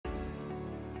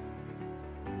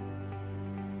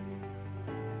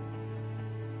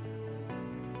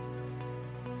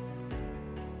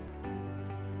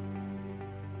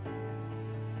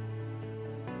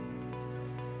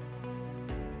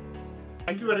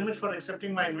Thank you very much for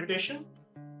accepting my invitation.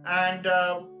 And,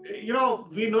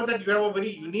 we know that you have a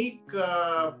very unique,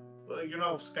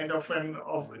 kind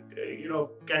of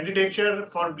candidature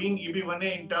for being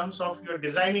EB1A in terms of your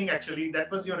designing, actually. That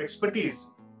was your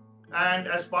expertise. And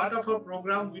as part of our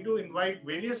program, we do invite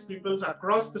various peoples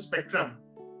across the spectrum.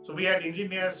 So we had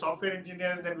engineers, software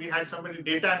engineers, then we had somebody,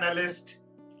 data analyst,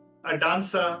 a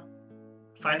dancer,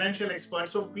 financial expert.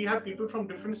 So we have people from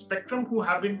different spectrum who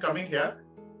have been coming here.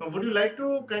 Would you like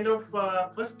to kind of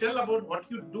first tell about what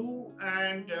you do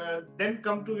and then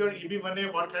come to your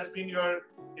EB1A, what has been your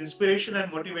inspiration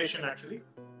and motivation actually?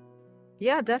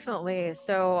 Yeah, definitely.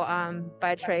 So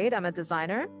by trade, I'm a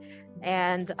designer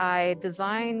and I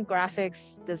design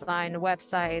graphics, design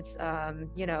websites,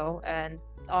 and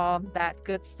all that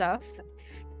good stuff.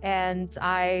 And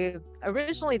I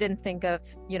originally didn't think of,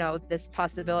 this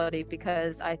possibility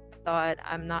because I thought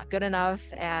I'm not good enough.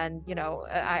 And,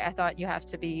 I thought you have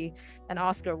to be an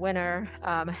Oscar winner.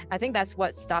 I think that's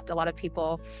what stopped a lot of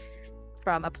people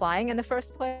from applying in the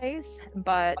first place.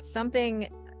 But something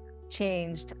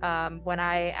changed when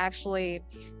I actually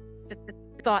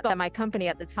thought that my company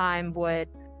at the time would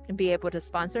be able to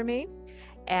sponsor me.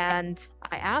 And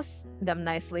I asked them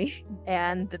nicely,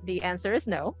 and the answer is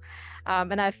no.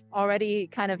 And I've already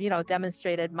kind of,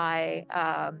 demonstrated my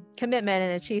commitment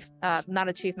and not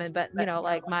achievement, but,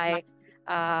 my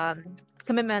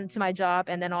commitment to my job.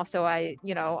 And then also I,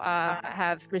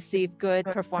 have received good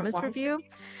performance review.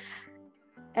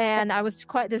 And I was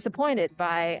quite disappointed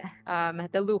by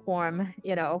the lukewarm,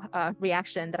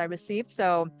 reaction that I received.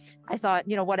 So I thought,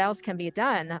 what else can be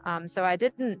done? So I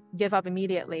didn't give up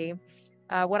immediately.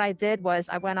 What I did was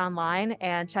I went online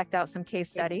and checked out some case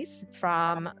studies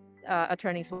from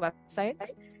attorneys' websites.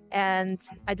 And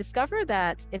I discovered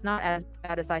that it's not as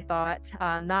bad as I thought,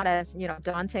 not as,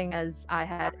 daunting as I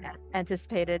had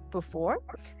anticipated before.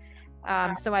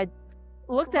 So I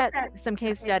looked at some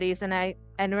case studies and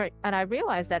I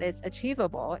realized that it's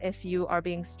achievable if you are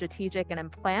being strategic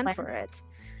and plan for it.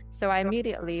 So I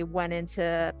immediately went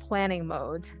into planning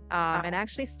mode and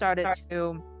actually started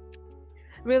to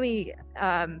really,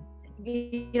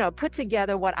 put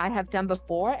together what I have done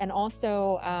before and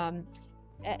also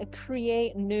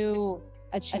create new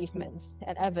achievements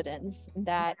and evidence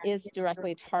that is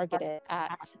directly targeted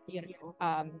at,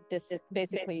 this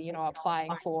basically,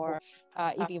 applying for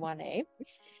EB1A.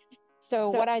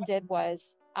 So what I did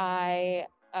was I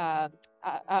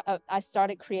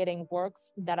started creating works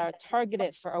that are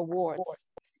targeted for awards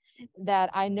that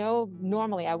I know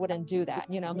normally I wouldn't do that.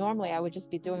 Normally I would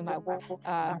just be doing my work.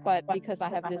 But because I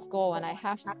have this goal and I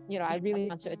have to, I really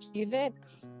want to achieve it,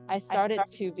 I started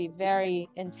to be very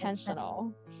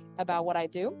intentional about what I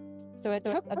do. So it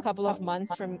took a couple of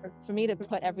months for me to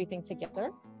put everything together.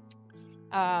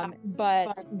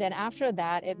 But then after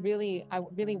that, I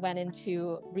really went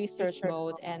into research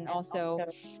mode and also,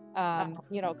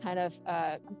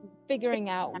 figuring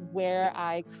out where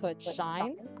I could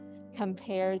shine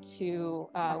compared to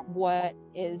what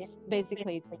is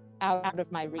basically out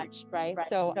of my reach, right?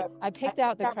 So I picked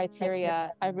out the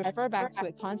criteria, I refer back to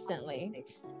it constantly,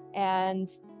 and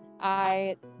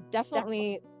I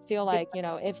definitely feel like,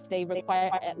 if they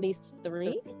require at least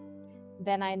 3,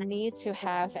 then I need to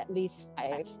have at least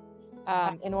 5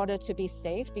 in order to be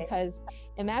safe. Because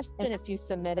imagine if you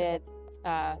submitted,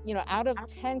 out of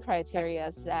 10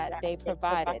 criteria that they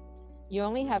provided, you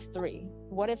only have 3.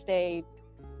 What if they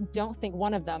don't think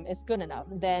one of them is good enough?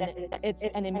 Then it's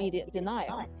an immediate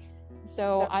denial.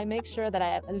 So I make sure that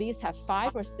I at least have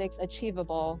 5 or 6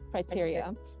 achievable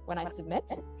criteria when I submit.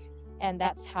 And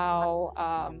that's how,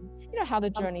 how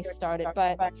the journey started.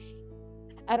 But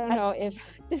I don't know if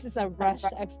this is a rush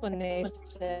explanation.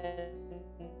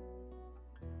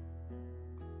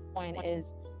 Point is,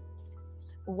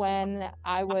 when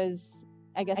I was,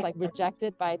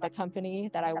 rejected by the company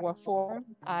that I work for,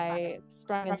 I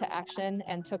sprung into action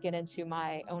and took it into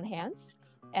my own hands,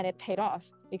 and it paid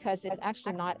off because it's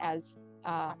actually not as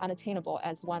unattainable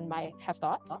as one might have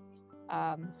thought.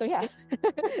 So yeah,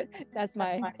 that's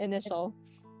my initial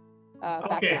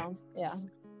background. Yeah.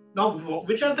 Now,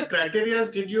 which are the criteria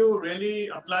did you really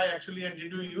apply actually, and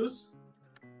did you use?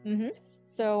 Mm-hmm.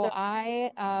 So I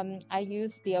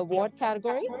use the award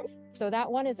category. So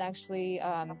that one is actually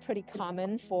pretty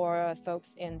common for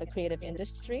folks in the creative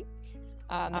industry.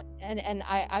 And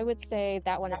I would say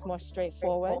that one is more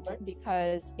straightforward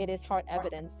because it is hard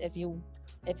evidence if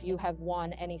you have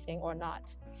won anything or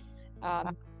not.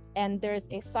 And there's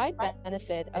a side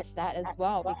benefit of that as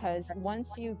well, because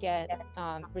once you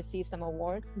receive some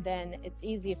awards, then it's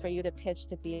easy for you to pitch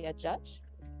to be a judge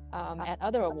at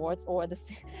other awards, or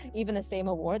even the same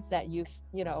awards that you've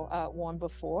won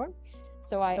before.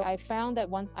 So I found that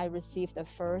once I received the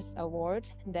first award,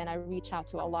 then I reach out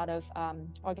to a lot of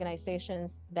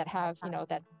organizations that have,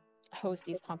 that host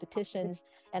these competitions,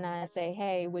 and I say,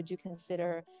 hey, would you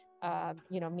consider,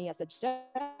 me as a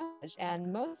judge?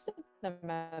 And most of them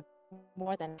are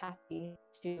more than happy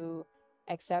to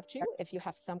accept you if you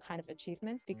have some kind of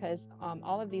achievements, because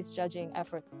all of these judging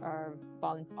efforts are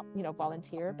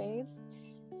volunteer based,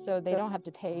 so they don't have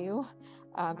to pay you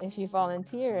if you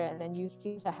volunteer, and then you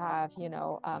seem to have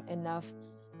enough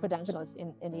credentials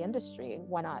in the industry.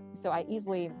 Why not? So I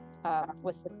easily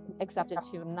was accepted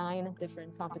to 9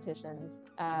 different competitions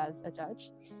as a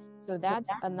judge. So that's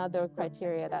another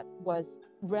criteria that was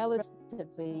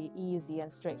relatively easy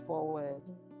and straightforward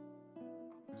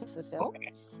to fulfill.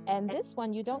 And this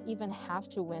one, you don't even have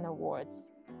to win awards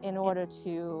in order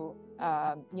to,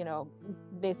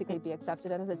 basically be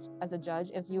accepted as a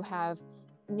judge. If you have,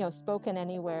 spoken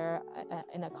anywhere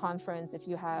in a conference, if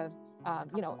you have,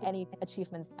 any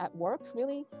achievements at work,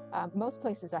 really, most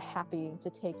places are happy to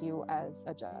take you as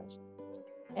a judge.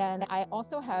 And I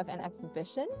also have an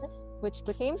exhibition, which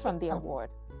came from the award.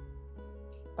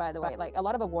 By the way, like a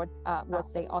lot of awards,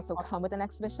 they also come with an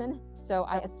exhibition. So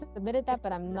I submitted that,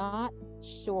 but I'm not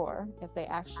sure if they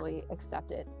actually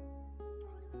accepted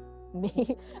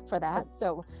me for that.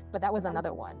 So, but that was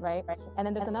another one, right? And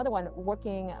then there's another one,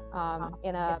 working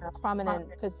in a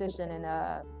prominent position in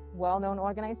a well-known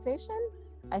organization.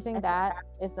 I think that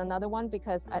is another one,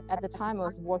 because at the time I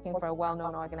was working for a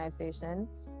well-known organization.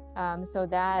 So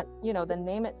that, the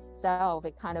name itself,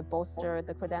 it kind of bolstered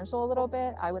the credential a little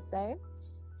bit, I would say.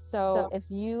 So if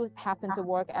you happen to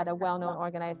work at a well-known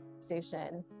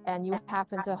organization and you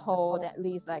happen to hold at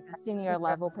least like a senior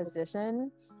level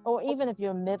position, or even if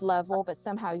you're mid-level, but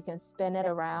somehow you can spin it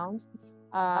around,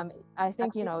 I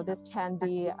think, this can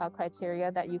be a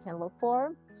criteria that you can look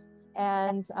for.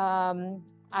 And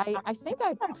I think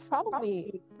I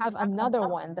probably have another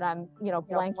one that I'm,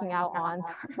 blanking out on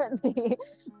currently,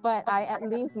 but I at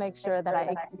least make sure that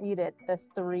I exceeded the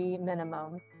 3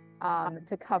 minimum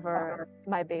to cover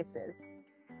my bases.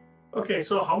 Okay,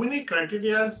 so how many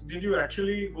criteria did you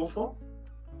actually go for?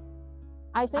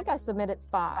 I think I submitted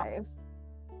 5.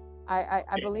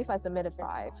 I believe I submitted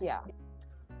 5, yeah.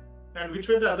 And which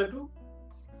were the other 2?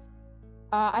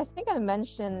 I think I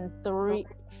mentioned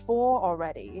 4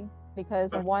 already,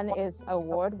 because one is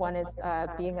award, one is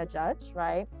being a judge,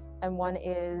 right? And one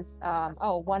is,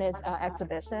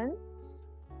 exhibition.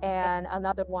 And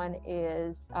another one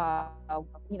is,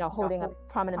 holding a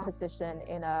prominent position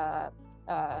in a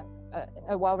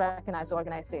well-recognized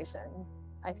organization.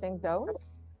 I think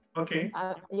those. Okay.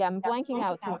 Yeah, I'm blanking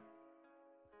out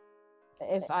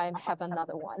if I have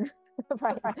another one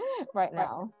right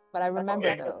now, but I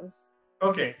remember those.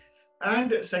 Okay.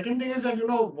 And second thing is that,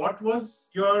 what was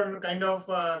your kind of,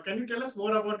 can you tell us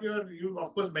more about you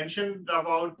of course mentioned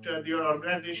about your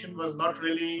organization was not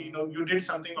really, you did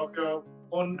something of your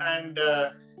own, and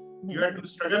you had to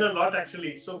struggle a lot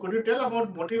actually. So could you tell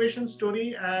about motivation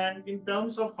story, and in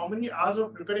terms of how many hours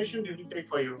of preparation did it take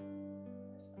for you?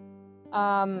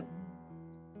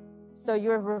 So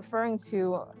you're referring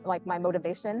to like my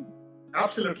motivation?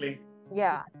 Absolutely.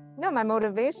 Yeah. No, my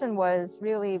motivation was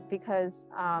really because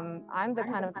I'm the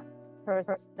kind of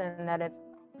person that if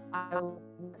I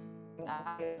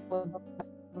was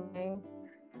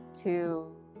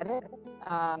to edit,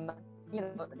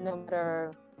 no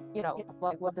matter,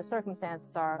 like what the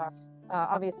circumstances are,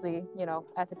 obviously,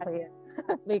 ethically,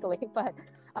 legally, but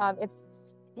it's,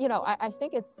 I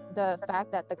think it's the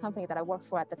fact that the company that I worked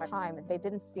for at the time, they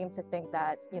didn't seem to think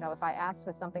that, if I asked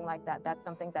for something like that, that's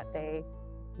something that they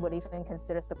would even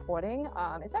consider supporting.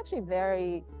 It's actually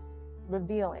very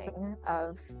revealing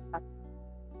of.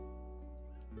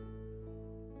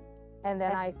 And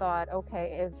then I thought,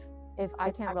 okay, if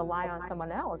I can't rely on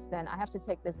someone else, then I have to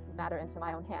take this matter into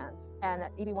my own hands. And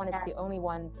EB1 is the only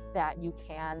one that you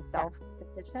can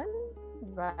self-petition,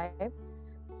 right?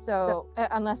 So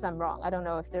unless I'm wrong, I don't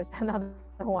know if there's another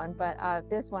one, but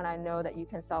this one I know that you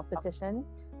can self-petition.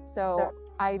 So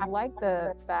I like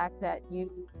the fact that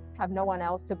you have no one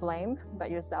else to blame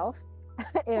but yourself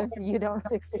if you don't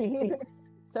succeed.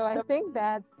 So I think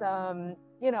that's,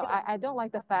 I don't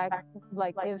like the fact,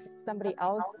 like if somebody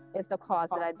else is the cause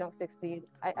that I don't succeed,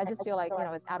 I just feel like,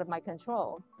 it's out of my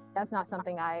control. That's not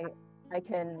something I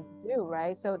can do,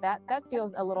 right? So that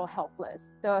feels a little helpless.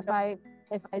 So if I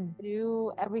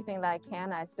do everything that I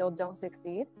can, I still don't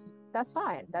succeed, that's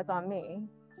fine. That's on me.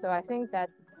 So I think that,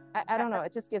 I don't know,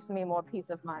 it just gives me more peace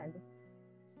of mind.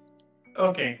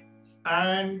 Okay.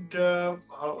 And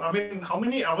how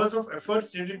many hours of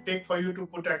efforts did it take for you to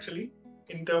put actually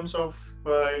in terms of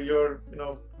your,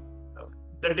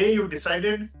 the day you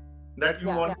decided that you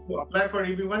want to apply for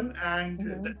EB1 and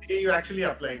the day you actually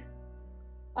applied?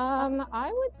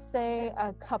 I would say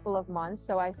a couple of months.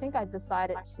 So I think I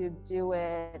decided to do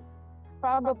it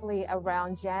probably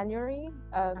around January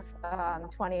of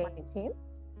 2018.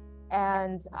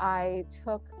 And I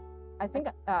think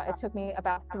it took me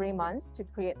about 3 months to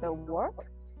create the work,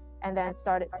 and then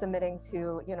started submitting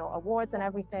to, awards and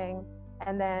everything.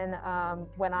 And then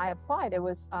when I applied, it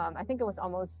was, I think it was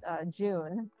almost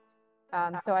June.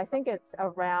 So I think it's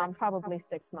around probably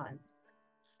 6 months.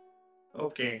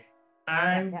 Okay.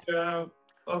 And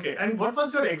okay. And what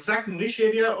was your exact niche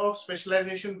area of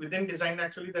specialization within design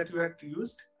actually that you had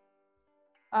used?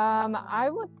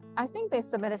 I think they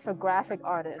submitted for graphic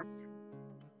artist.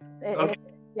 Okay.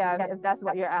 If that's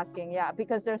what you're asking. Yeah,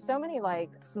 because there's so many like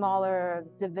smaller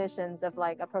divisions of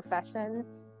like a profession,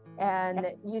 and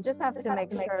you just have to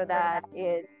make sure that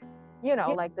it,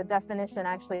 like the definition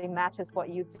actually matches what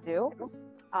you do.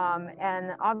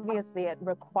 And obviously it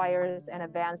requires an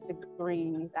advanced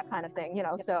degree, that kind of thing,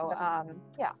 so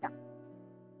yeah.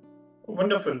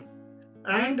 Wonderful.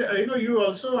 And you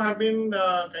also have been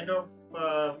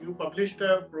you published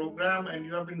a program and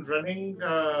you have been running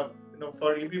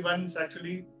for EB1s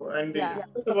actually. And tell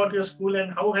us about your school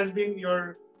and how has been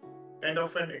your kind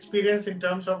of an experience in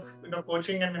terms of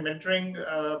coaching and mentoring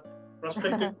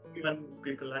prospective EB1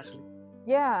 people actually.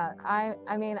 Yeah,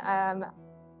 I mean,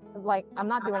 like I'm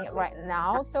not doing it right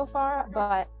now so far,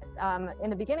 but in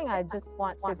the beginning, I just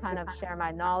want to kind of share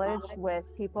my knowledge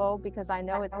with people, because I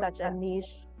know it's such a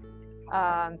niche,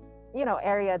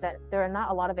 area that there are not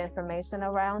a lot of information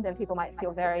around, and people might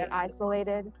feel very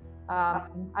isolated.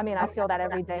 I mean, I feel that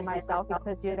every day myself,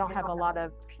 because you don't have a lot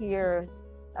of peers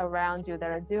around you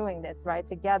that are doing this right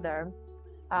together.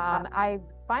 I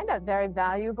find that very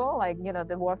valuable, like,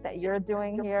 the work that you're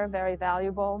doing here, very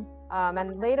valuable.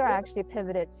 And later I actually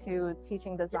pivoted to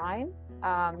teaching design.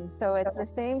 So it's the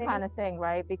same kind of thing,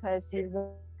 right? Because you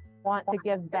want to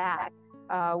give back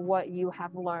what you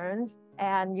have learned,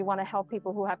 and you want to help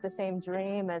people who have the same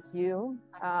dream as you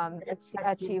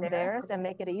achieve theirs and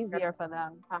make it easier for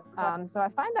them. So I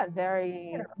find that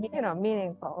very,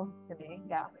 meaningful to me.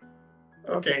 Yeah.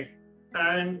 Okay.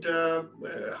 And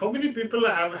how many people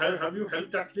have you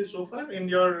helped actually so far in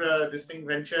your this thing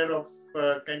venture of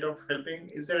kind of helping?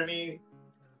 Is there any?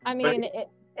 I mean,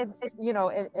 it's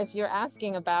if you're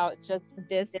asking about just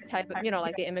this type of,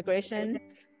 like the immigration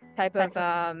type of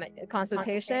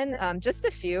consultation, just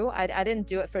a few. I didn't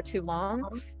do it for too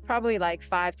long, probably like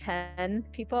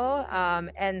 5-10 people.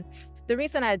 And the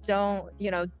reason I don't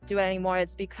do it anymore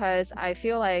is because I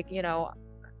feel like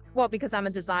well, because I'm a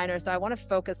designer, so I want to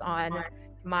focus on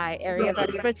my area of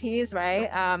expertise, right?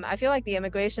 I feel like the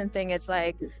immigration thing, it's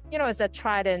like, it's a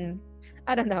tried and,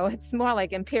 I don't know, it's more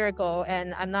like empirical,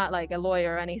 and I'm not like a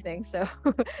lawyer or anything. So,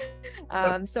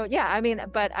 so yeah, I mean,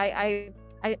 but I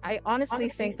honestly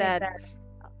think that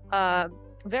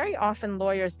very often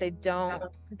lawyers,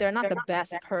 they're not the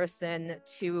best person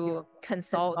to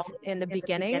consult in the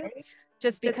beginning,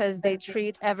 just because they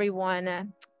treat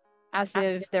everyone as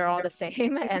if they're all the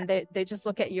same, and they just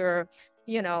look at your,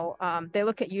 they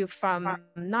look at you from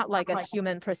not like a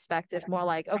human perspective, more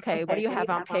like, okay, what do you have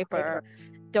on paper?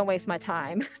 Don't waste my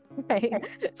time, right?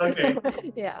 Okay. So,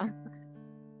 yeah.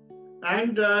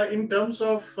 And in terms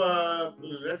of,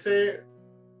 let's say,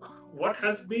 what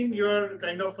has been your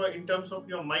kind of, in terms of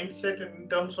your mindset and in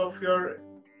terms of your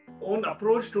own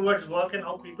approach towards work and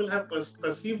how people have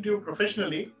perceived you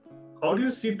professionally? How do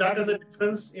you see that as a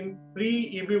difference in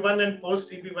pre-EB1 and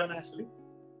post-EB1 actually?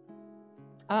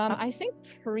 I think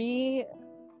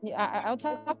I'll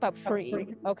talk about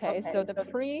pre. Okay, so the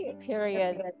pre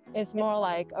period is more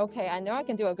like, okay, I know I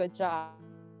can do a good job,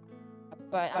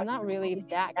 but I'm not really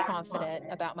that confident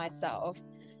about myself.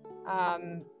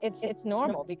 It's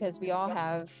normal, because we all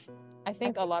have, I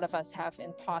think a lot of us have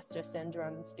imposter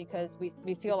syndromes, because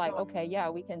we feel like, okay, yeah,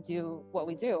 we can do what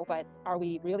we do, but are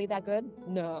we really that good?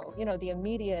 No. The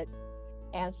immediate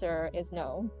answer is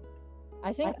no.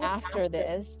 I think after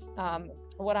this,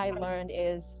 what I learned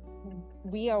is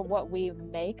we are what we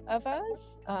make of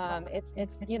us.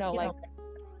 It's like,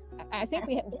 I think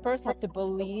we first have to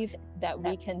believe that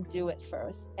we can do it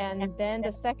first. And then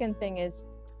the second thing is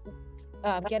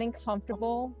getting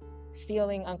comfortable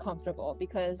feeling uncomfortable,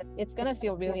 because it's going to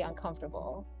feel really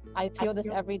uncomfortable. I feel this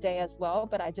every day as well,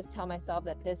 but I just tell myself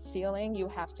that this feeling, you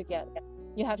have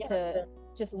to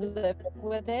just live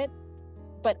with it,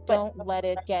 but don't let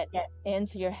it get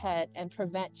into your head and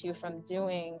prevent you from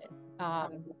doing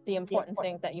the important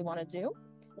thing that you want to do.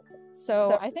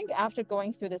 So I think after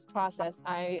going through this process,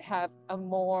 I have a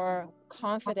more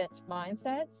confident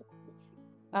mindset.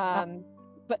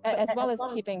 but as well as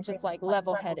keeping just like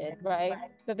level-headed, right?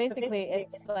 But basically,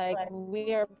 it's like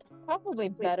we are probably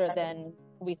better than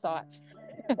we thought.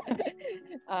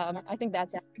 I think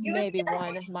that's maybe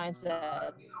one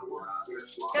mindset.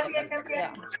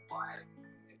 Yeah.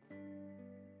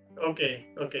 Okay.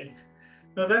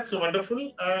 No, that's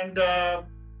wonderful. And now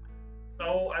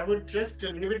I would just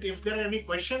leave it. If there are any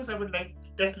questions, I would like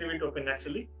to just leave it open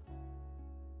actually.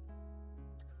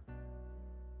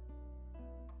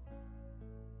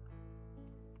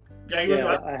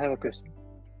 Yeah, I have a question.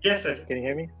 Yes, sir. Can you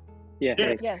hear me? Yeah.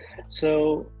 Yes.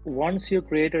 So once you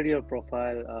created your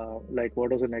profile, like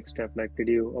what was the next step? Like, did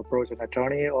you approach an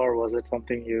attorney or was it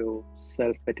something you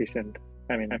self-petitioned?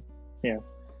 I mean, yeah.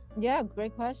 Yeah,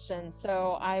 great question.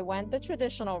 So I went the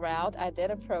traditional route. I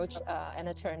did approach an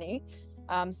attorney.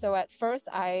 So at first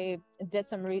I did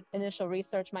some initial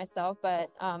research myself, but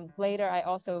later I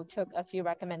also took a few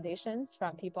recommendations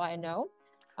from people I know.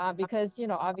 Because, you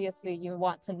know, obviously you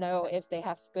want to know if they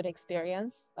have good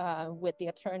experience with the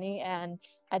attorney. And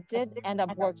I did end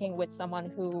up working with someone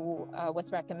who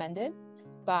was recommended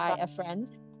by a friend.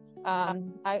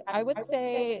 I would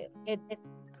say it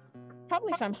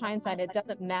probably from hindsight, it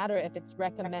doesn't matter if it's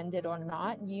recommended or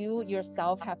not. You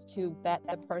yourself have to vet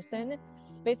the person.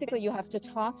 Basically, you have to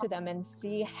talk to them and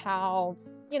see how,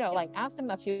 you know, like ask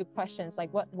them a few questions, like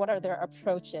what are their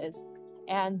approaches?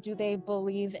 And do they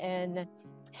believe in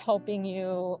helping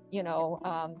you, you know,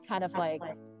 kind of like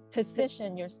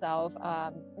position yourself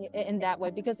in that way?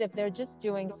 Because if they're just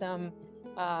doing some,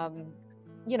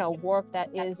 you know, work that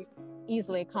is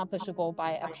easily accomplishable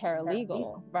by a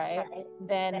paralegal, right?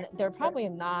 Then they're probably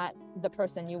not the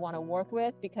person you want to work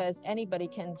with, because anybody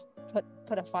can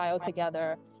put a file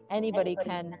together. Anybody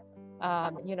can,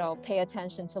 you know, pay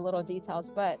attention to little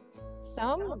details, but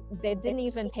some, they didn't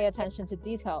even pay attention to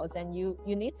details, and you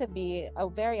need to be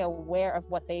very aware of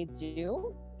what they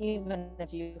do, even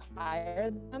if you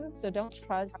hire them. So don't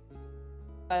trust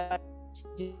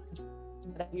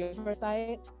your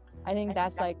oversight. I think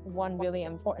that's like one really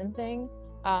important thing.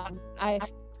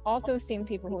 I've also seen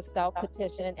people who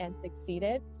self-petition and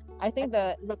succeeded. I think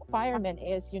the requirement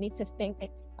is you need to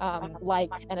think like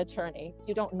an attorney.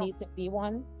 You don't need to be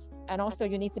one. And also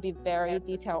you need to be very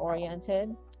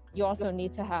detail-oriented. You also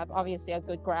need to have obviously a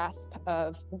good grasp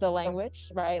of the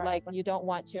language, right? Like you don't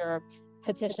want your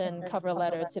petition cover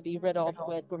letter to be riddled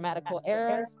with grammatical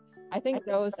errors. I think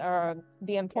those are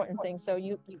the important things. So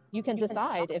you can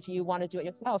decide if you want to do it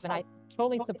yourself. And I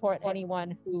totally support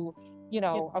anyone who, you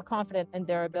know, are confident in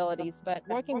their abilities, but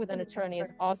working with an attorney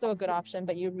is also a good option,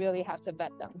 but you really have to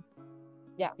vet them.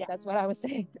 Yeah, that's what I was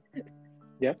saying.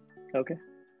 Yeah, okay.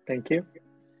 Thank you.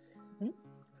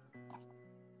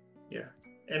 Yeah.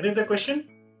 Any other question?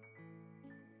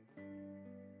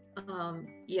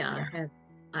 Yeah,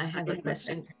 I have a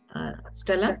question.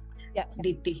 Stella? Yes.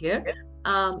 Deepti here.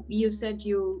 You said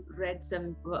you read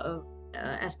some,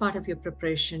 as part of your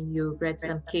preparation, you read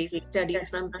some case studies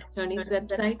from attorneys'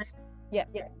 websites.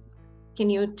 Yes. Can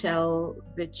you tell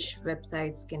which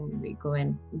websites can we go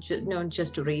in,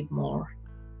 just to read more?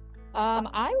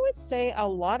 I would say a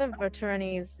lot of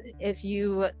attorneys, if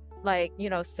you like, you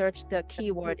know, search the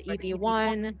keyword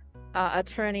EB1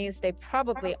 attorneys, they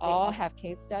probably all have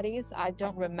case studies. I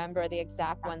don't remember the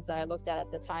exact ones that I looked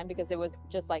at the time because it was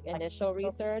just like initial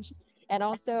research. And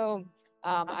also,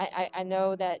 I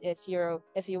know that if you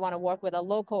want to work with a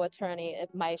local attorney, it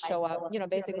might show up, you know,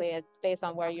 basically it's based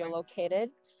on where you're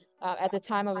located. At the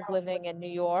time I was living in New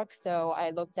York, so I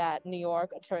looked at New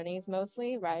York attorneys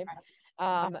mostly, right?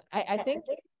 I think,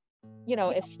 you know,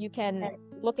 if you can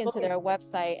look into their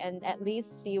website and at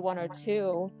least see one or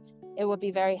two, it would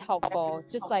be very helpful.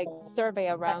 Just like survey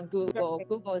around Google.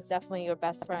 Google is definitely your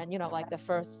best friend, you know, like the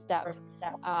first step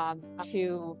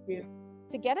to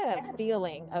get a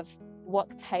feeling of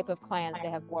what type of clients they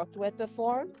have worked with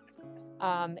before.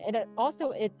 And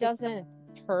it doesn't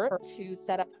hurt to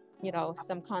set up, you know,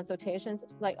 some consultations.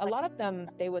 Like a lot of them,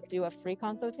 they would do a free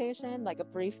consultation, like a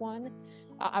brief one.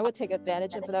 I would take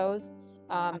advantage of those.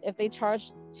 If they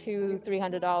charge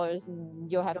 $200-300,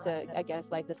 you'll have to, I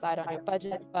guess, like decide on your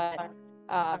budget. But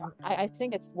I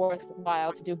think it's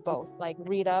worthwhile to do both, like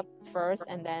read up first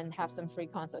and then have some free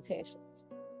consultations.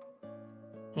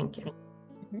 Thank you.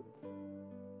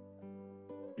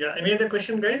 Yeah, any other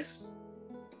question, guys?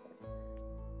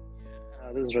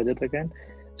 This is Ranjeet again.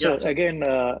 So again,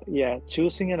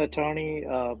 choosing an attorney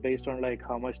based on like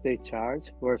how much they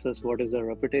charge versus what is their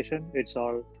reputation, it's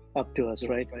all up to us,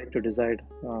 right? To decide.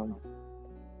 I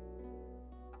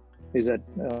mean,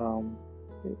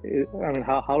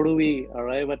 how do we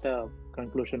arrive at a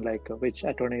conclusion like which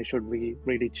attorney should we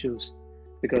really choose?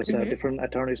 Because different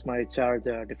attorneys might charge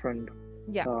different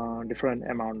Yeah. Different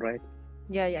amount, right?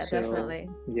 Yeah, So, definitely.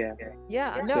 yeah.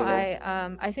 Yeah, no, So,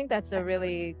 I think that's a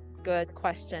really good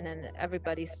question, and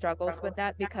everybody struggles with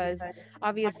that because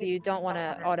obviously you don't want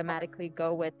to automatically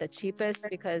go with the cheapest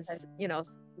because, you know,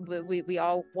 we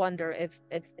all wonder if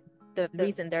the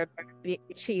reason they're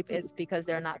cheap is because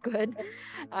they're not good.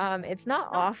 It's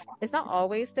not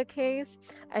always the case.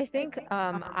 I think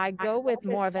I go with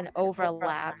more of an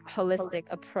overlap, holistic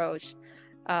approach.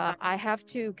 I have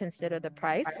to consider the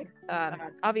price.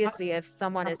 Obviously, if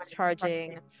someone is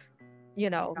charging, you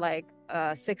know, like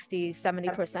 60,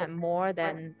 70% more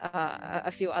than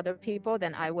a few other people,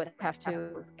 then I would have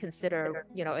to consider,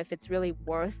 you know, if it's really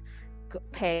worth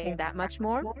paying that much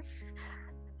more.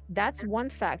 That's one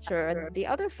factor. The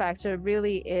other factor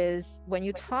really is when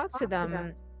you talk to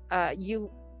them,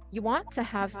 you want to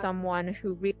have someone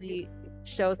who really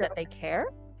shows that they care,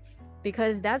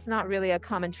 because that's not really a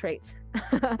common trait.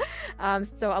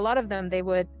 So a lot of them, they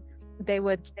would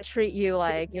treat you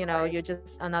like, you know, you're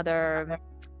just another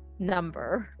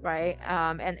number, right?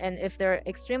 And if they're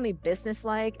extremely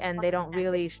businesslike and they don't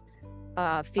really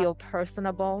feel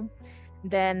personable,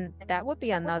 then that would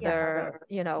be another,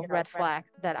 you know, red flag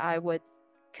that I would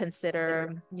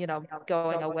consider, you know,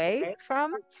 going away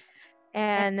from.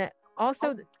 And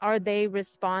also, are they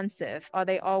responsive? Are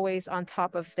they always on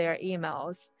top of their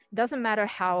emails? Doesn't matter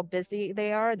how busy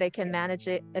they are, they can manage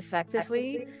it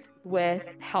effectively with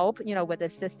help, you know, with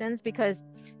assistance. Because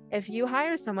if you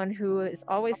hire someone who is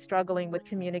always struggling with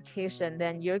communication,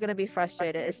 then you're going to be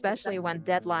frustrated, especially when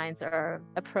deadlines are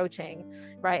approaching,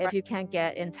 right? If you can't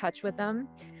get in touch with them.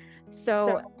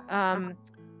 So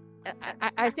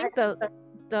I think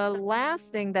the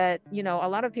last thing that, you know, a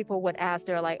lot of people would ask,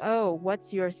 they're like, oh,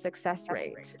 what's your success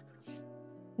rate?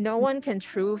 No one can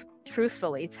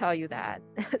truthfully tell you that.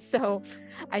 So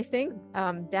I think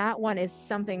that one is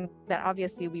something that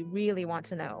obviously we really want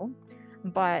to know.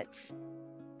 But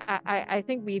I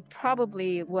think we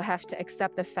probably will have to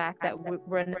accept the fact that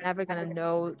we're never going to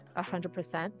know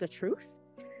 100% the truth.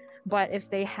 But if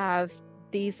they have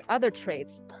these other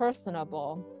traits,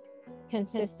 personable,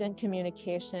 consistent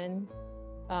communication,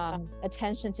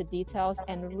 attention to details,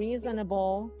 and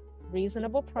reasonable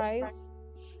price,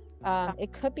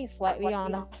 it could be slightly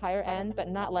on the higher end, but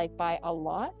not like by a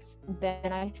lot,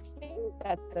 then I think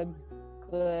that's a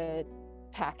good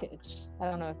package. I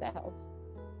don't know if that helps.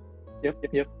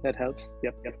 Yep, that helps.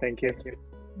 Yep, thank you.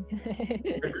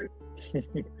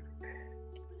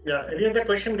 Yeah, any other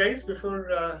question, guys,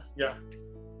 before, yeah.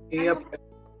 Yep.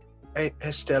 Hey,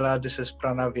 Stella, this is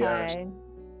Pranav here. Hi.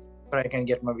 I can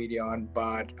get my video on,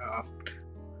 but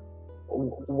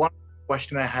one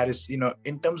question I had is, you know,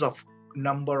 in terms of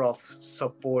number of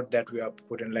support that we are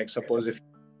putting, like suppose if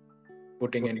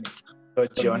putting in a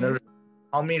journal,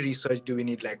 how many research do we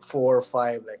need? Like 4 or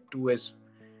 5, like two is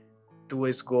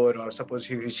good, or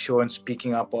suppose if it's shown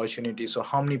speaking opportunities, so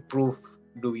how many proof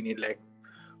do we need? Like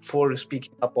 4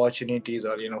 speaking opportunities,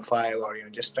 or, you know, 5, or, you know,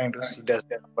 just trying to see the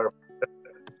number.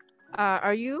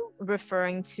 Are you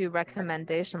referring to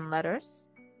recommendation letters?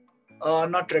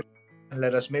 Not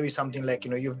letters, maybe something like,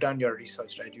 you know, you've done your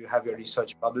research, right? You have your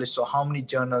research published, so how many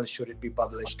journals should it be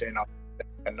published in,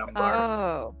 a number?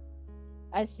 Oh,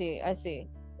 I see.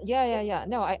 Yeah.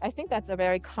 No, I think that's a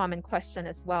very common question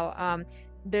as well.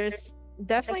 There's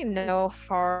definitely no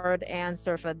hard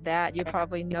answer for that. You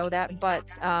probably know that, but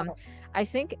I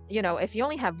think, you know, if you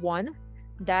only have one,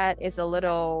 that is a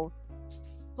little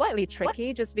slightly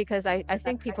tricky, just because I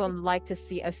think people like to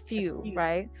see a few,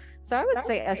 right? So I would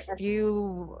say a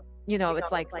few, you know,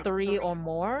 it's like 3 or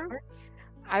more.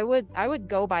 I would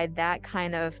go by that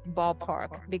kind of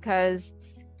ballpark, because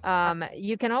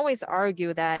you can always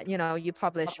argue that, you know, you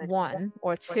publish 1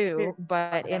 or 2,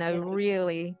 but in a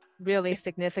really, really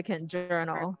significant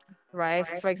journal, right?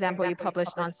 For example, you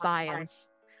published on Science,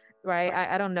 right?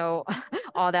 I don't know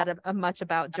all that much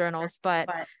about journals, but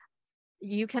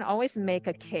you can always make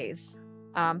a case.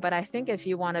 But I think if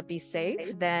you want to be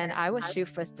safe, then I would shoot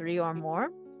for 3 or more.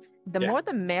 The more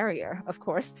the merrier, of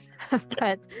course,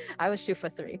 but I would shoot for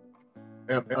 3.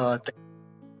 I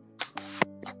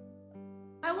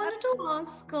wanted to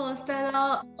ask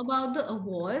Stella about the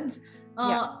awards.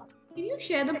 Can you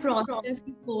share the process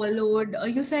you followed?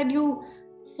 You said you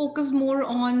focused more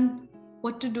on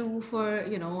what to do for,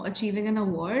 you know, achieving an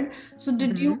award. So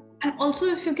did you, and also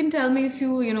if you can tell me if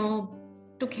you, you know,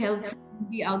 took help from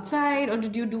the outside, or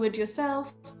did you do it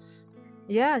yourself?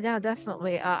 Yeah,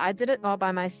 definitely. I did it all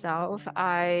by myself.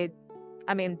 I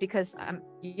mean, because I'm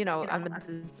a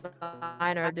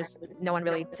designer, there's no one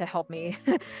really to help me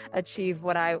achieve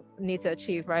what I need to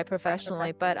achieve, right,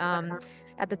 professionally. But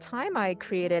at the time I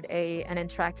created an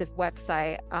interactive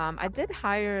website. I did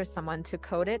hire someone to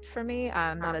code it for me.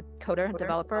 I'm not a coder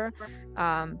developer,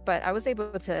 but I was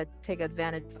able to take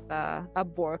advantage of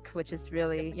Upwork, which is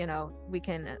really, we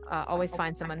can always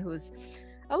find someone who's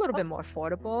a little bit more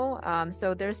affordable.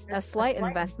 So there's a slight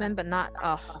investment, but not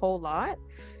a whole lot.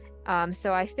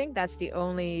 So I think that's the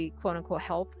only quote unquote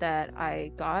help that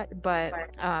I got. But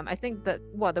I think that,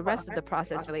 the rest of the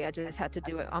process really, I just had to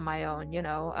do it on my own,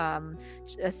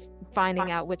 just finding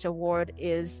out which award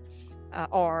is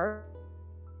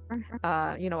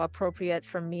appropriate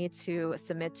for me to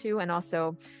submit to, and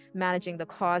also managing the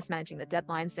cost, managing the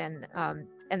deadlines, and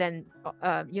then,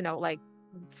 like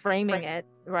framing it,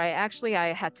 right? Actually,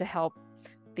 I had to help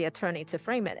the attorney to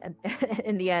frame it, and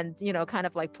in the end, kind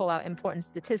of like pull out important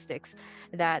statistics,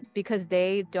 that because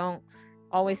they don't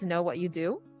always know what you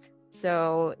do,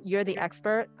 so you're the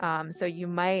expert, so you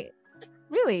might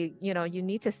really, you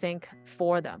need to think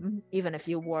for them, even if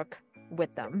you work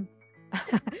with them.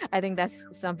 I think that's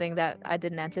something that I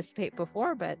didn't anticipate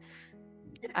before, but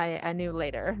I knew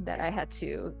later that I had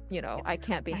to, I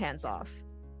can't be hands off.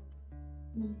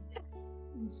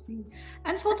 I see.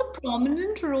 And for the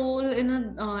prominent role in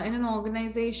an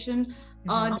organization,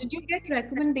 did you get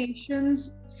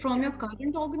recommendations from your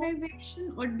current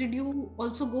organization, or did you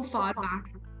also go far back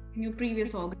in your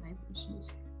previous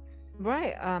organizations?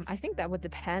 Right. I think that would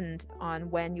depend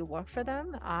on when you work for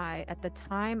them. At the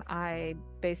time, I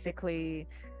basically,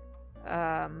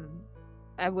 that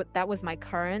was my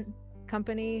current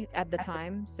company at the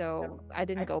time, so I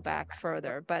didn't go back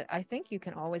further, but I think you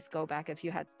can always go back if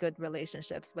you had good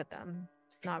relationships with them.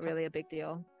 It's not really a big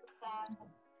deal.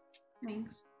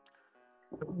 Thanks.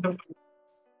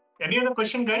 Any other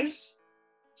question, guys?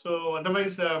 So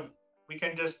otherwise, we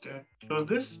can just close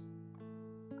this.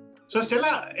 So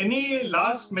Stella, any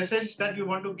last message that you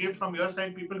want to give from your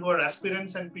side, people who are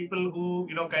aspirants and people who,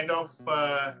 kind of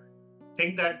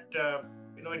think that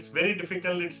it's very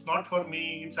difficult, it's not for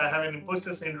me, I have an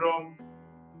imposter syndrome,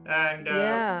 and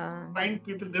find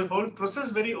people, the whole process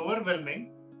very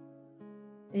overwhelming.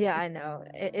 Yeah, I know.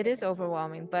 It is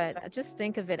overwhelming, but just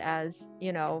think of it as,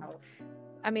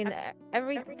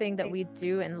 everything that we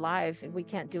do in life, we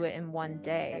can't do it in one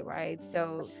day, right?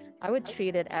 So I would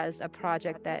treat it as a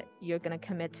project that you're going to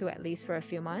commit to at least for a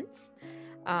few months.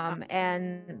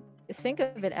 And think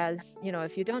of it as,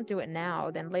 if you don't do it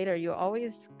now, then later you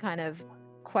always kind of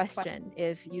question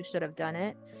if you should have done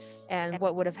it and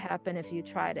what would have happened if you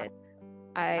tried it.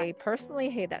 I personally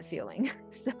hate that feeling.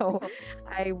 So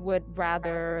I would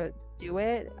rather do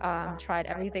it, tried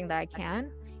everything that I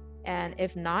can. And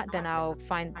if not, then I'll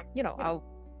find, I'll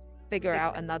figure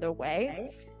out another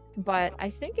way. But I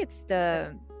think it's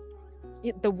the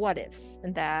what ifs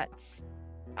that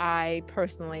I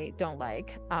personally don't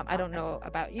like. I don't know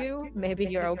about you. Maybe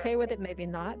you're okay with it, maybe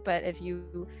not. But if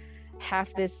you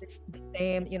have this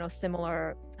same,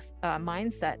 similar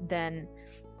mindset, then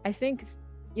I think,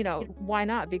 why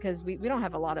not? Because we don't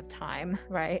have a lot of time,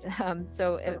 right?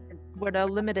 So if, with a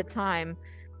limited time,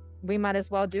 we might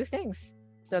as well do things.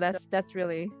 So that's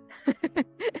really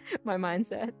my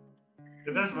mindset.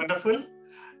 That's wonderful.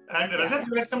 And Rajat,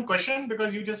 you had some question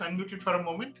because you just unmuted for a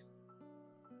moment.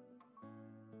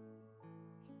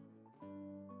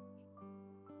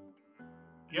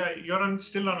 Yeah, you're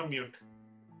still on a mute.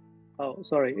 Oh,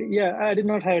 sorry. Yeah, I did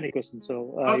not have any questions.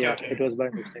 So okay. It was by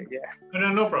mistake.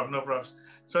 Yeah. No problem.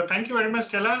 So thank you very much,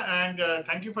 Stella, and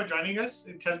thank you for joining us.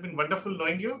 It has been wonderful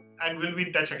knowing you, and we'll be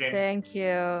in touch again. Thank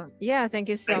you. Yeah, thank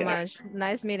you so much.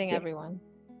 Nice meeting everyone.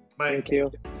 Bye. Thank you.